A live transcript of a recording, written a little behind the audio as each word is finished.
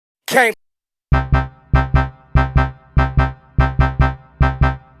Came.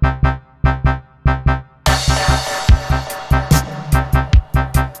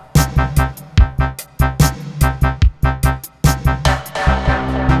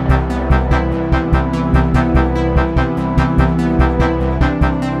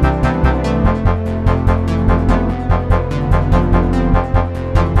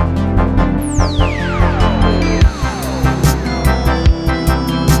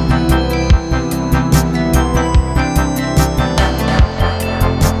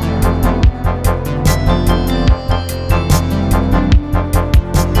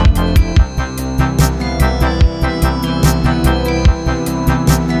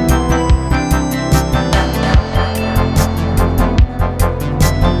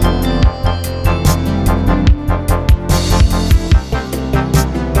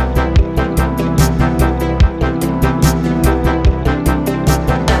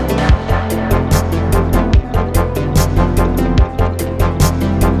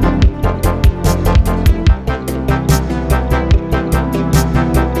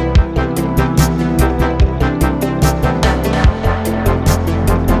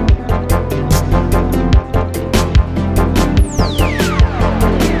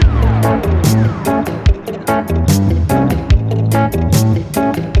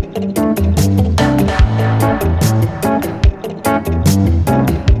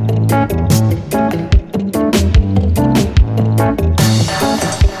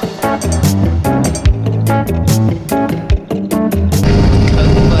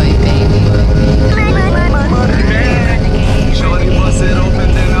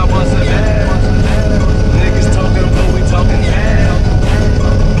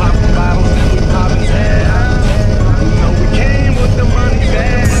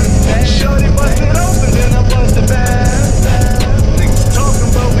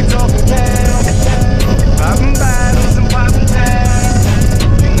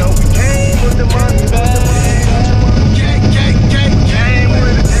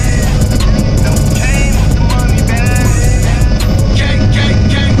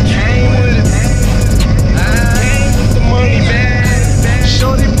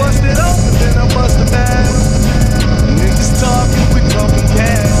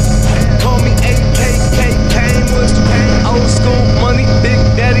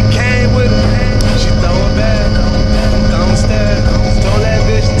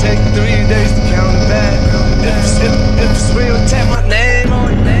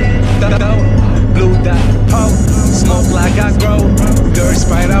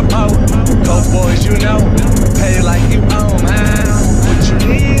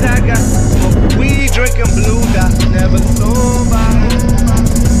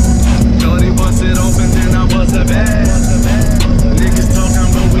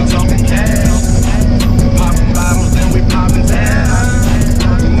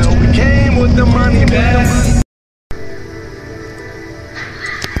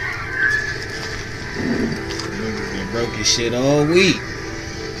 Broke his shit all week.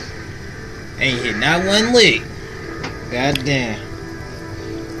 Ain't hit not one lick. God damn.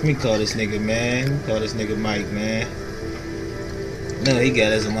 Let me call this nigga, man. Let me call this nigga Mike, man. No, he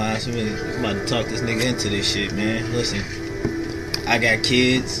got us in line. So I'm about to talk this nigga into this shit, man. Listen, I got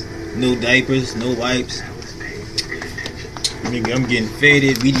kids, no diapers, no wipes. Nigga, I'm getting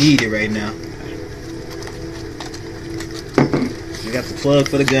faded. We need it right now. We got the plug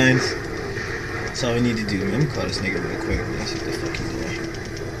for the guns. That's all we need to do, man. Let me call this nigga real quick, man. See what the fuck he's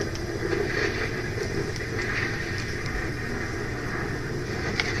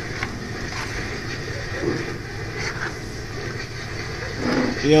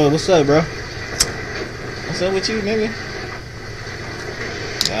doing. Yo, what's up, bro? What's up with you, nigga?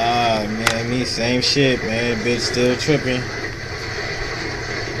 Ah, man, me same shit, man. Bitch still tripping.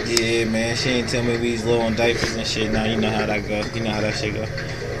 Yeah, man, she ain't tell me we was low on diapers and shit. Now you know how that go. You know how that shit go.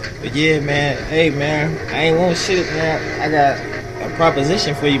 But yeah, man. Hey, man, I ain't want shit, man. I got a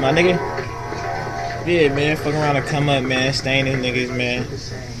proposition for you, my nigga. Yeah, man, fuck around and come up, man. Stain these niggas, man.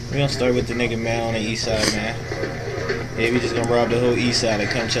 We gonna start with the nigga, man, on the east side, man. Yeah, we just gonna rob the whole east side and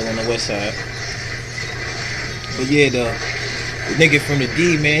come chill on the west side. But yeah, though, the nigga from the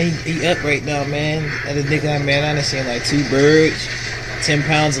D, man, he up right now, man. That nigga, man, I done seen like 2 birds, 10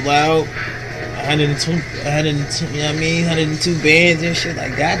 pounds allowed, 102, you know what I mean, 102 bands and shit.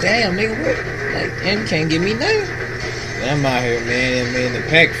 Like, goddamn, nigga, what? Like, damn, can't give me nothing. But I'm out here, man. The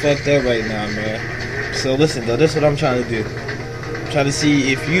pack fucked up right now, man. So listen, though, this is what I'm trying to do. I'm trying to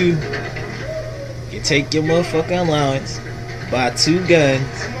see if you can take your motherfucking allowance, buy 2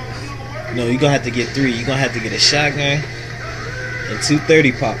 guns. No, you're gonna have to get 3. You're gonna have to get a shotgun and 2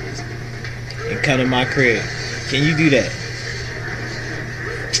 30 poppers. and come to my crib. Can you do that?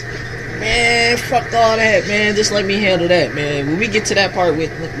 Man, fuck all that, man. Just let me handle that, man. When we get to that part, we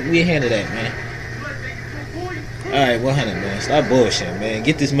handle that, man. Alright, 100, man. Stop bullshitting, man.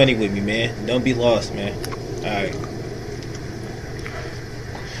 Get this money with me, man. Don't be lost, man. Alright.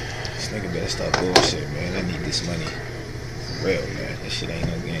 This nigga better stop bullshit, man. I need this money. For real, man. This shit ain't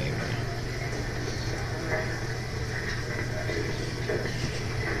no game, man.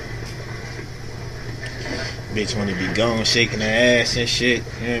 Bitch wanna be gone, shaking her ass and shit.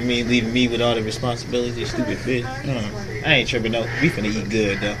 You know what I mean? Leaving me with all the responsibilities, stupid bitch. I ain't tripping though. We finna eat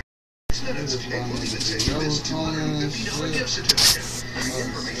good though.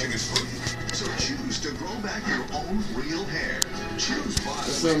 So choose to grow back your own real hair. Choose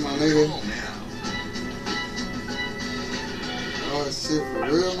What's up, my nigga? Oh, shit, for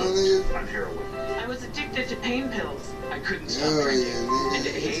real, my nigga? On heroin. I was addicted to pain pills. I couldn't stop Yeah, drinking, nigga. and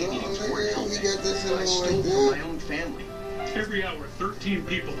AA meetings weren't helping. You got that shit So I on stole right from there. my own family. Every hour, 13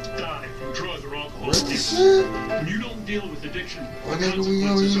 people die from drugs or alcohol What the abuse. shit? When you don't deal with addiction, Well, the nigga, you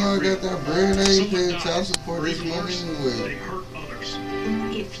consequences know I are real. got that brand name Someone paying dies, child support or this even money worse, anyway. they hurt others.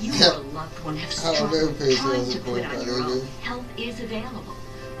 If you or a loved one have I'll never struggled pay trying child to support, quit my on your nigga. own, help is available.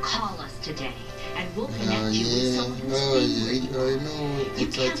 Call us today, and we'll Oh, connect you with yeah. someone who's Oh, been yeah. with You already know what You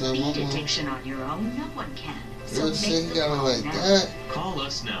the can't time beat I'm on. addiction on your own. No one can. So Real shit, make he the got it call like now. that. Call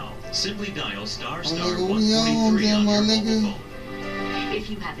us now. Simply dial star Oh, star nigga, we on 143 there, on my your nigga. mobile phone. If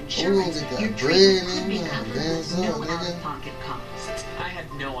you have Oh, we insurance, gonna get your that treatment bread, could be nigga. covered Bands with no up, nigga. out-of-pocket costs. I had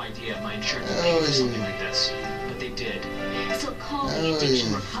no idea my insurance would Hell pay for yeah. something like this, but they did. So call Hell the Addiction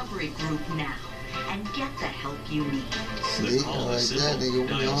yeah. Recovery Group now and get the help you need. The See, call like is that, simple. nigga. We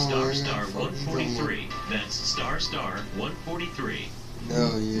Dial on star right star now. Fuck you talking 143. That's star star 143. about.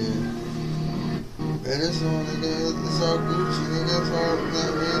 Hell yeah. Man, it's all, nigga. It's all Gucci, nigga. It's all,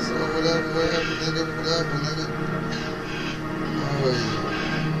 nigga. It's all whatever, whatever, nigga. Oh, yeah.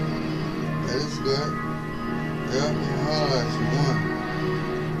 That is good. Yeah, holla if you want.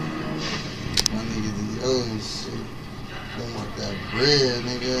 My nigga, the old shit. Don't want that bread,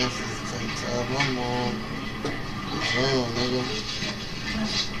 nigga. That's the same time I'm on. What's wrong, nigga?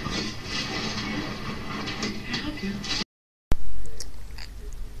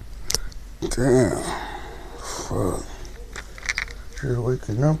 Damn. Fuck. Just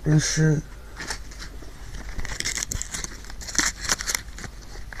waking up and shit.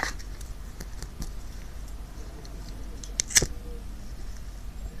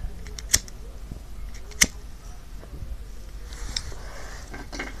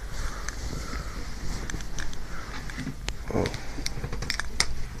 Oh.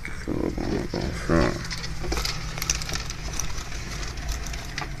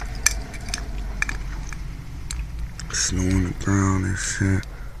 Snow on the ground and shit.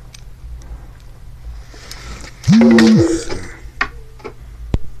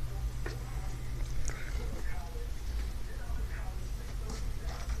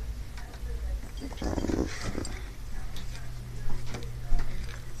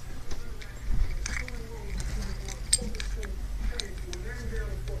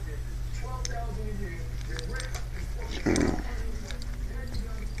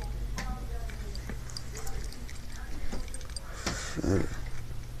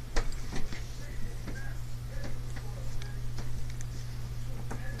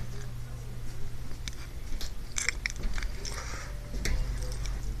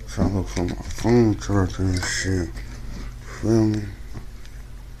 So I look for my phone charger and shit. Feel me?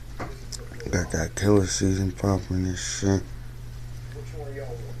 Got that killer season popping and shit.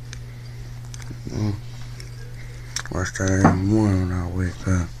 Watch that every morning when I wake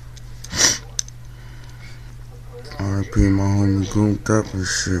up. R.I.P. my homie groomed up and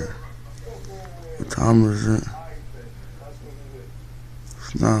shit. What time is it?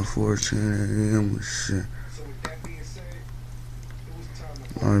 It's not 14 a.m. and shit.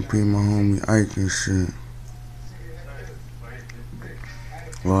 R.I.P. my homie Ike and shit.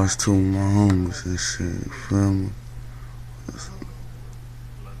 Lost two of my homies and shit, you feel me?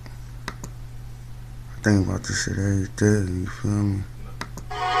 I think about this shit every day, you feel me?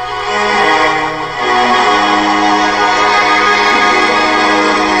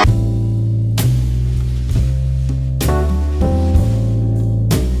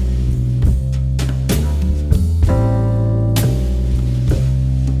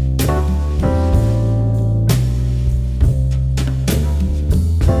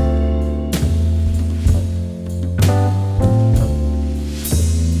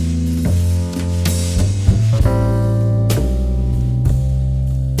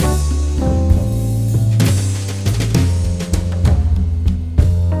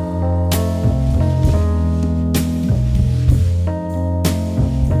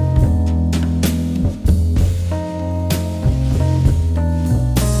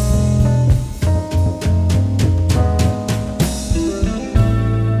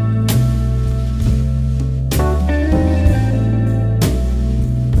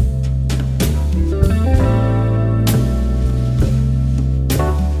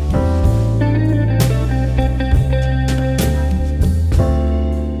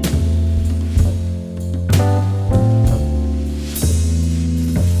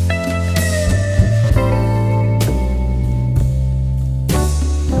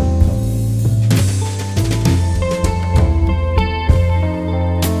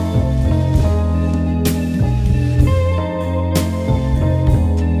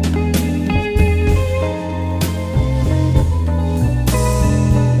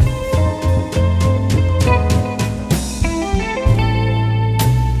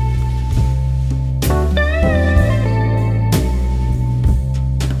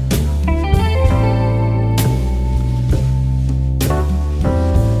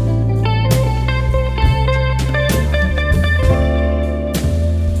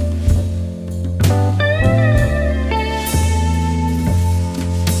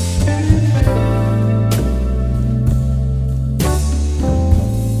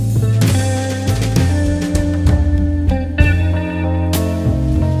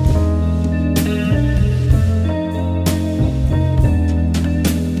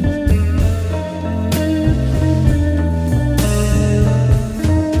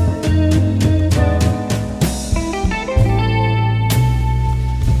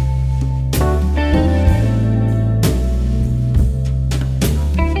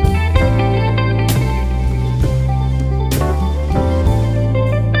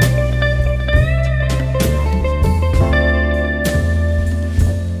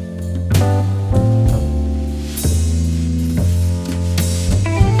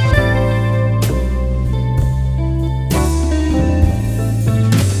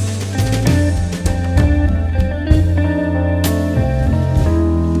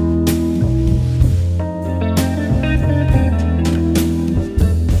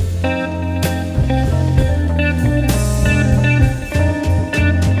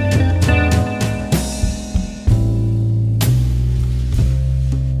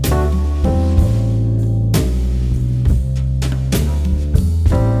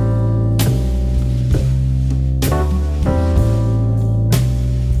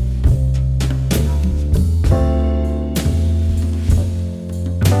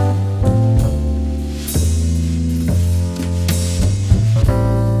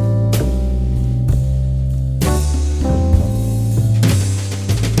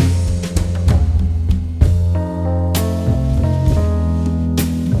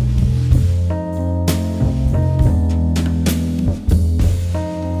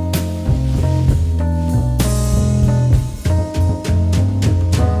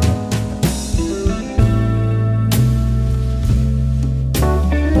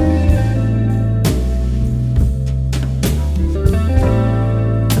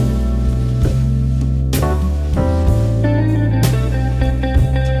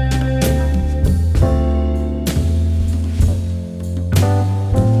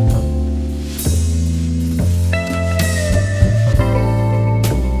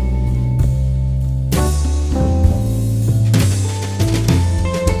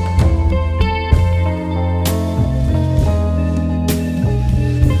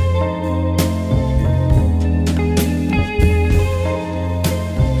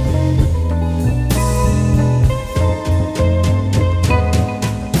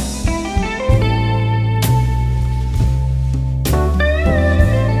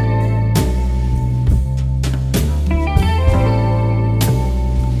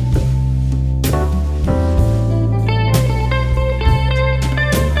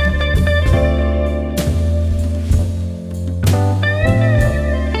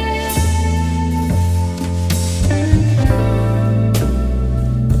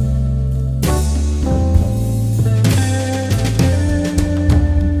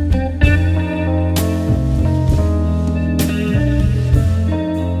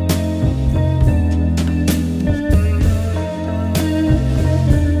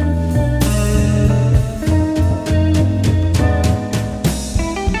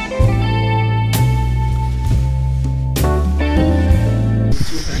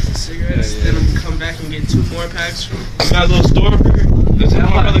 get 2 4-packs from. You got a little store over here? That's how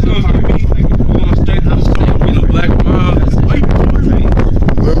my brother comes to me. Like, going straight to the store, you know, Black Mile. Why you doing me?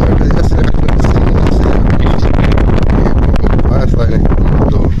 Remember yesterday I couldn't see that flashlight ain't on the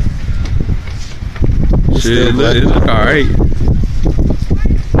door. Shit, it look alright.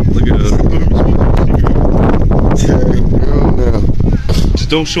 Look at us. Terry, hell no. Just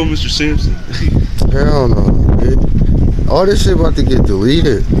don't show Mr. Sampson. Hell no, bitch. All this shit about to get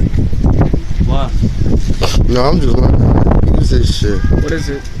deleted. Why? No, I'm just wondering. Use this shit. What is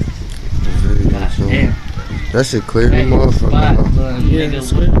it? Damn. That shit clear the motherfucker. Yeah,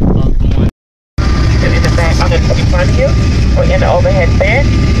 it's weird. In the back, I'm going to put in front of you, or in the overhead bin.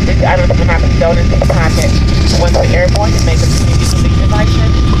 These items will not be stored into the pocket. Once you're airborne, you make a community leisure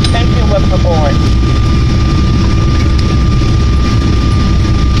license. Thank you, welcome aboard.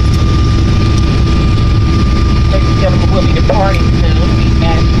 Ladies and gentlemen, we'll be departing soon. We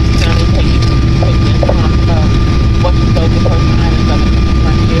ask you to kindly take this time once you stowed your personal items up in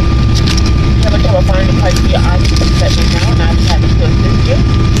front of you. If you have a trouble finding a place for your items, please let me know, and I'll be happy to assist you.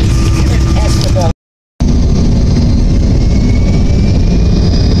 You can ask for the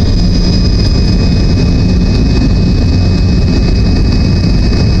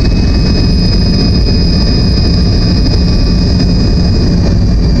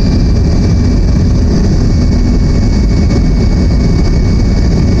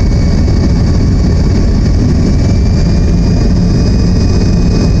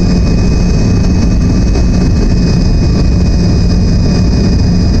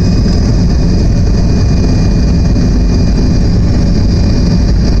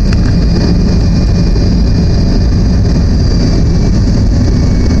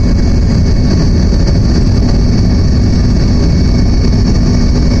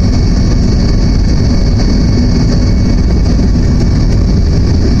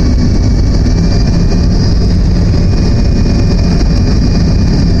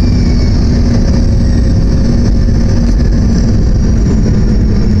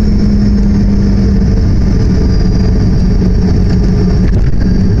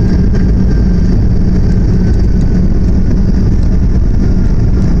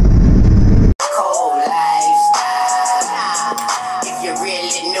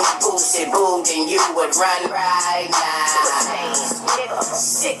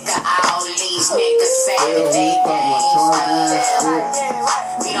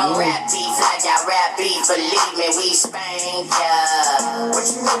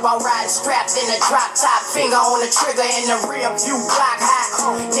trigger in the rear view block high.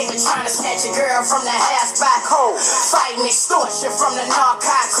 Nigga tryna snatch your girl from the house back home. Fighting extortion from the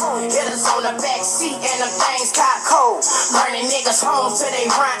narcotics. Hitters on the back seat and them things caught cold. Burning niggas home till they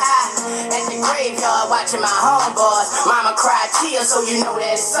run out. At the graveyard watching my homeboys. Mama cried tears so you know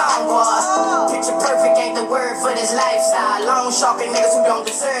that song was. Picture perfect ain't the word for this lifestyle. Long sharking niggas who don't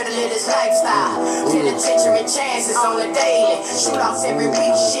deserve to live this lifestyle. Penitentiary chances on the daily. Shootouts every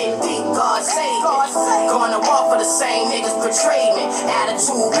week, shit deep, God save me. Going to war for the same niggas betray me.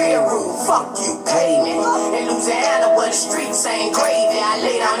 Attitude real rude, fuck you, pay me. In Louisiana where the streets ain't gravy, I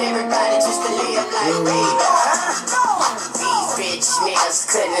lay down everybody just to live like baby. These bitch niggas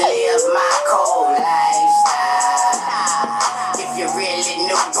couldn't live my cold lifestyle. If you really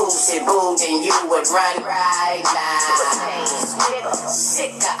knew Boosie Boo, then you would run right now.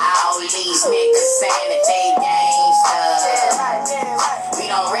 Sick of all these niggas saying that they gangsters. We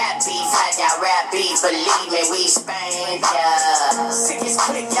don't rap beef like y'all rap beef, believe me, we spank ya. Sickest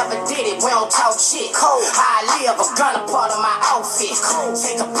click ever did it, we don't talk shit. Cold, how I live, a gun a part of my outfit. Cold,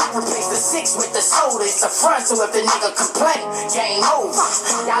 take a pick, replace the 6 with the soda. It's a front, so if the nigga complain, game over.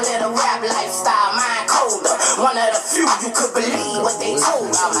 Y'all let a rap lifestyle, mine colder. One of the few you could believe what they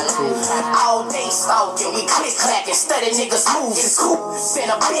told me. All day stalking, we click clacking, study niggas moving. Scoop, send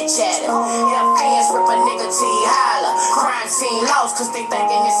a bitch at him. Yeah, fans rip a nigga till he holler. Crime scene lost, cause they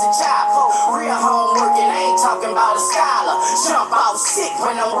thinking it's a job. Real homework and I ain't talking about a scholar. Jump out sick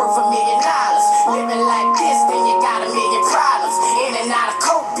when I'm worth $1 million. Living like this, then you got 1 million problems. In and out of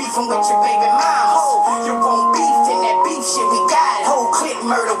coke, beefing with your baby mamas. You won't beef in that beef shit we got. Whole clip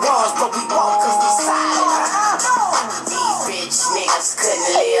murder ones, but we walk cause we silent. These bitch niggas couldn't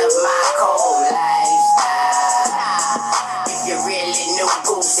live my cold lifestyle. If you really knew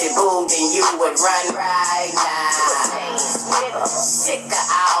Boosie Boo, then you would run right now. Sick of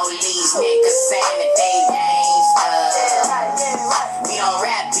all these niggas saying that they gangsters. We don't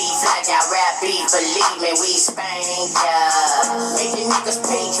rap beef like y'all rap beef, believe me, we spank ya. Making niggas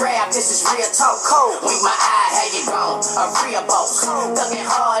pay draft, this is real talk cold. Wink my eye, how you gone? A real boss. Thugging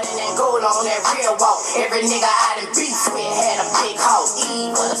hard and then gold on that real walk. Every nigga I done beef with had a big house.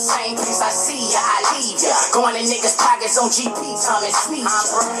 Evil, the same place I see ya, I leave niggas pockets on GP, Tom and Sneeze.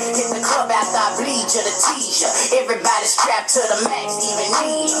 Hit the club after I bleed you the teaser. Everybody strapped to the max, even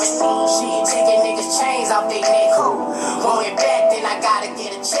me. Shit, taking niggas chains off they neck. Want it back, then I gotta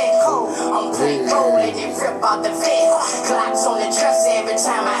get a check. I'm play rolling and rip out the vet. Clocks on the dresser every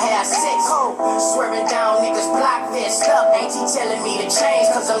time I have sex. Swerving down niggas block vest up. Ain't he telling me to change,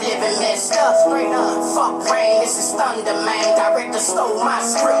 cause I'm living messed up. Straight up, fuck rain, this is thunder, man. Director stole my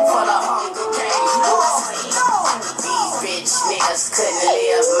script for the Hunger Games. These bitch niggas couldn't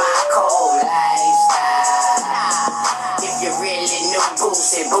live my cold lifestyle. If you really knew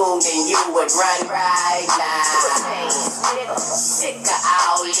Boosie Boo, then you would run right now. Sick of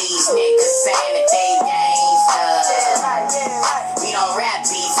all these niggas saying that they gangsters. We don't rap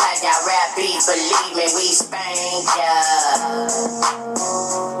beef like y'all rap beef, believe me, we spank ya.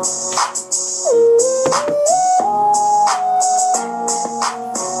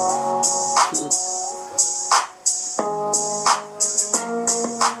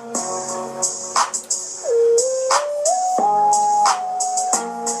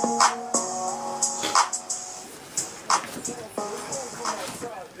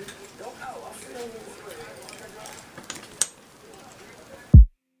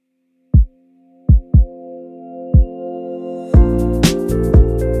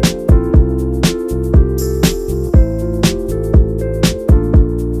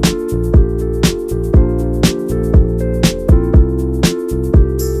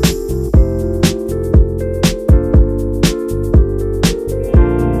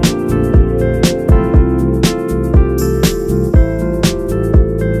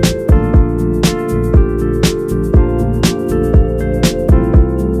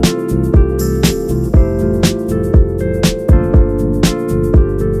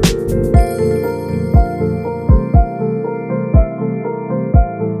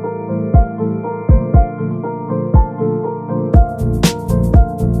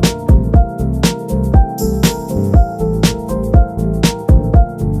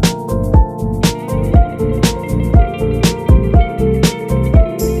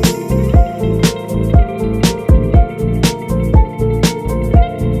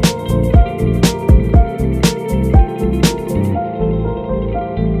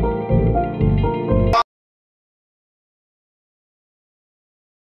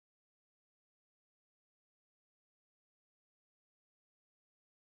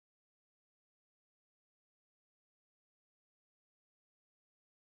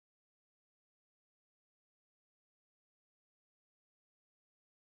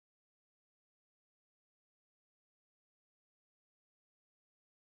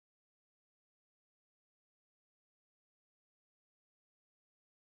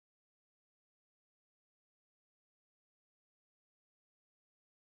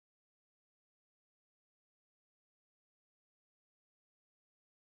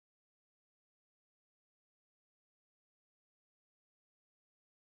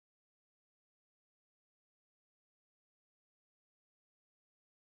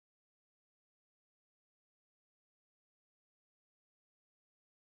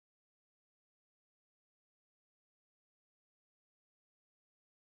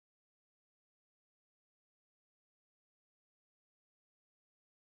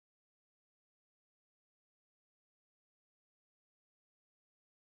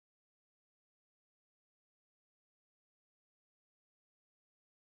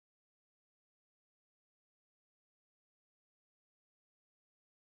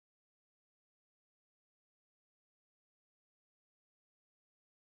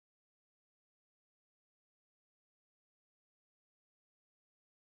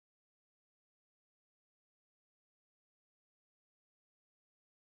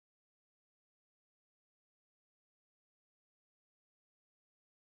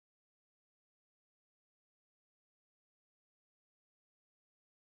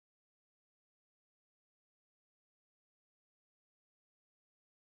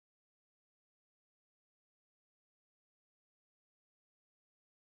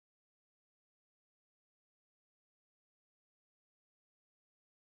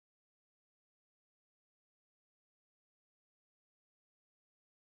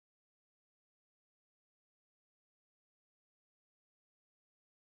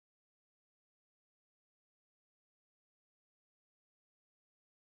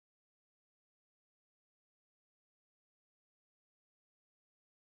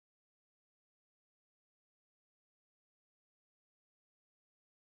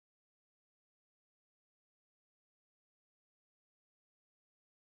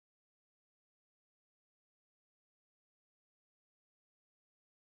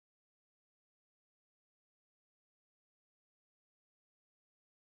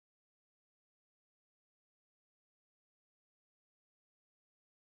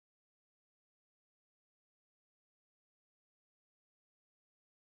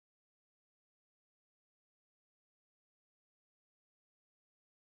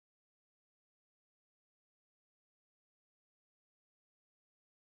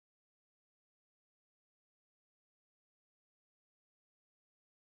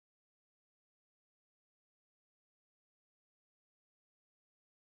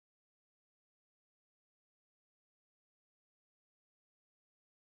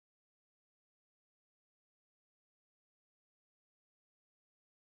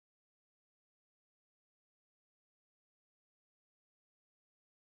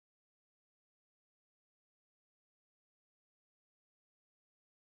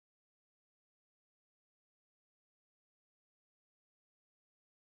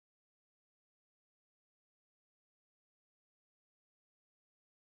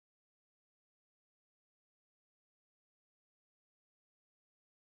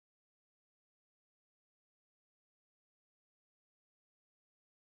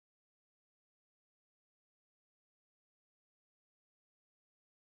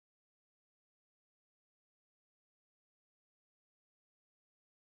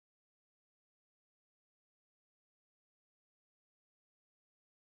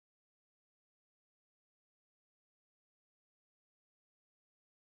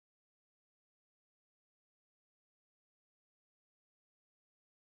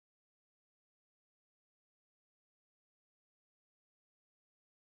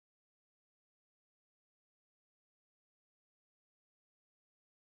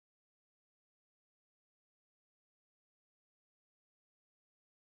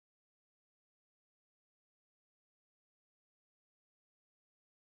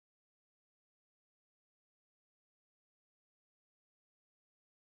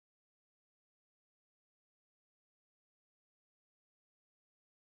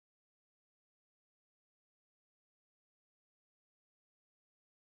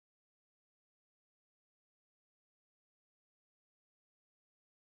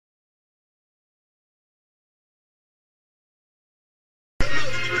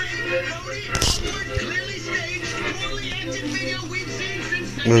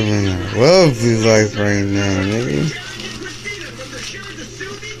 Living a wealthy life right now, nigga.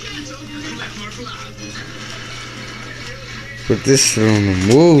 Put this shit on the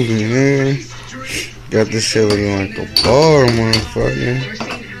movie, man. Got this shit looking like a bar, motherfucker.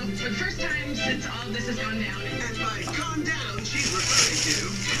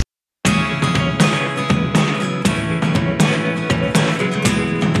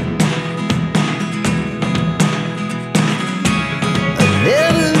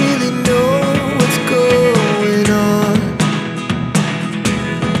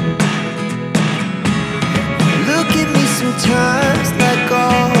 Sometimes like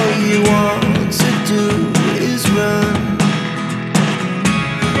all you want to do is run.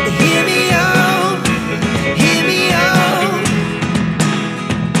 Hear me out, hear me out.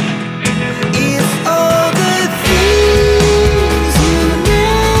 It's all the things you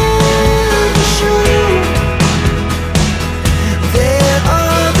never show. There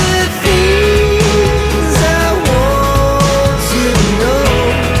are the things I want to know.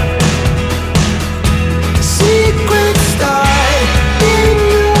 Secrets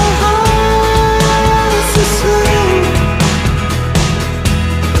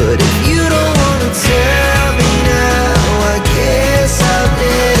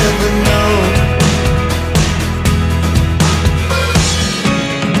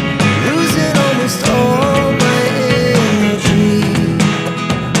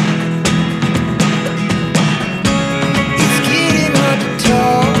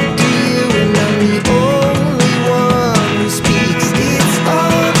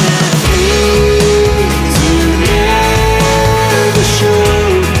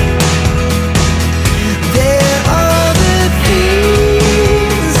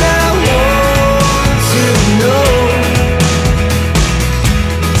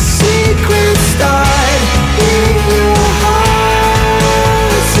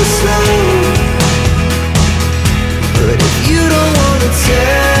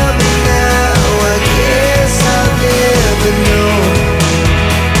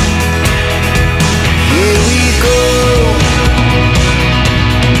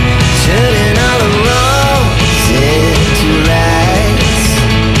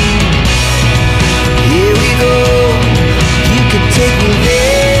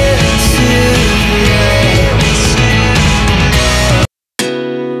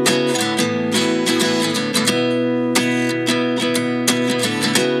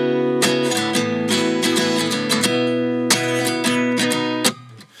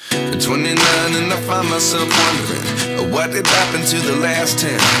myself wondering what did happen to the last 10.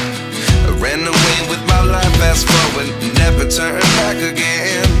 I ran away with my life, fast forward, never turn back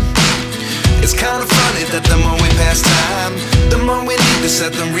again. It's kind of funny that the more we pass time, the more we need to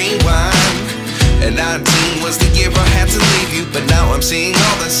set the rewind. And 19 was the year I had to leave you, but now I'm seeing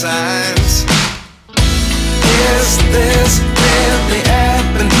all the signs. Is this really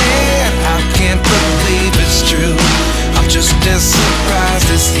happening? I can't believe it's true. I'm just as surprised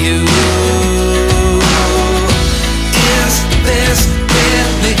as you. Is this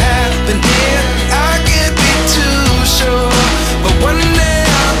really happening? I can't be too sure, but one day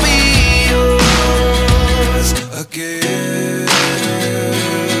I'll be yours again.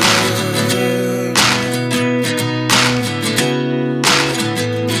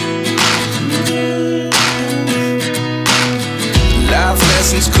 Life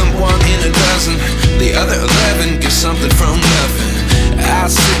lessons come one in a dozen. The other 11 get something from nothing. I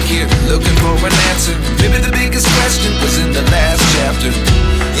sit here looking for an answer. Maybe the biggest question was in the last chapter.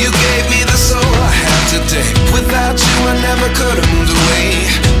 You gave me the soul I have today. Without you I never could have moved away.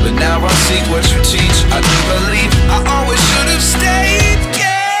 But now I see what you teach. I do believe I always should have stayed.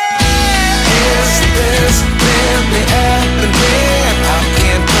 Yeah. Is this really happening? I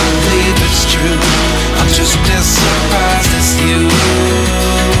can't believe it's true. I'm just as surprised as you.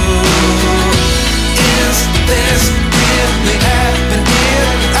 Is this really happening?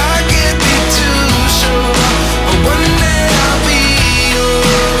 I can't be too sure, but one day I'll be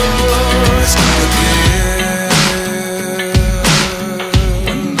yours again.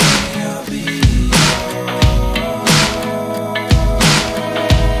 One day I'll be yours.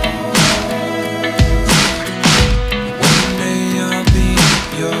 One day I'll be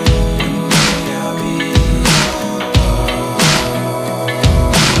yours. One day I'll be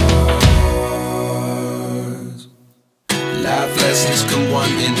yours. Life lessons come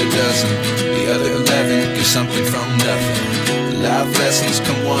one in a dozen. The other 11 get something from nothing. Life lessons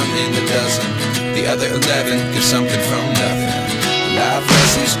come one in a dozen. The other 11 get something from nothing. Life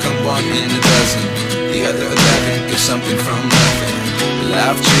lessons come one in a dozen. The other 11 get something from nothing.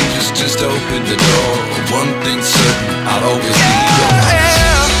 Life changes, just open the door. One thing's certain, I'll always be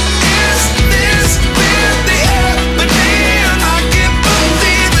yours. Is this really happening? I can't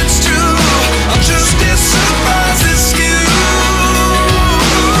believe it's true. I'm just as surprised as you.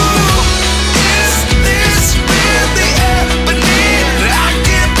 Is this really happening? I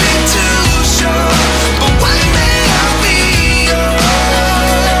can't be too sure, but one day I'll be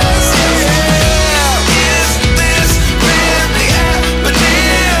yours. Is this really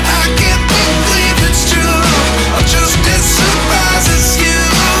happening? I can't believe it's true. I'm just as surprised as you.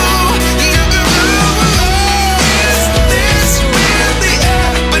 Is this really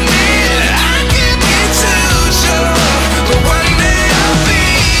happening? I can't be too sure, but one day I'll be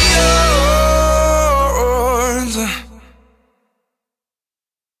yours.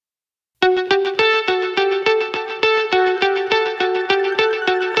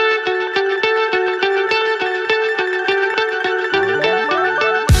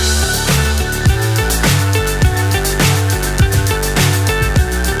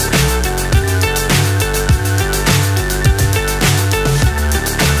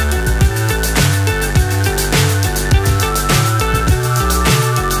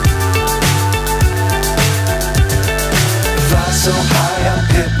 Fly so high, I'm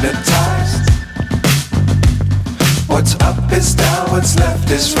hypnotized. What's up is down, what's left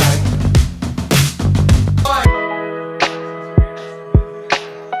is right.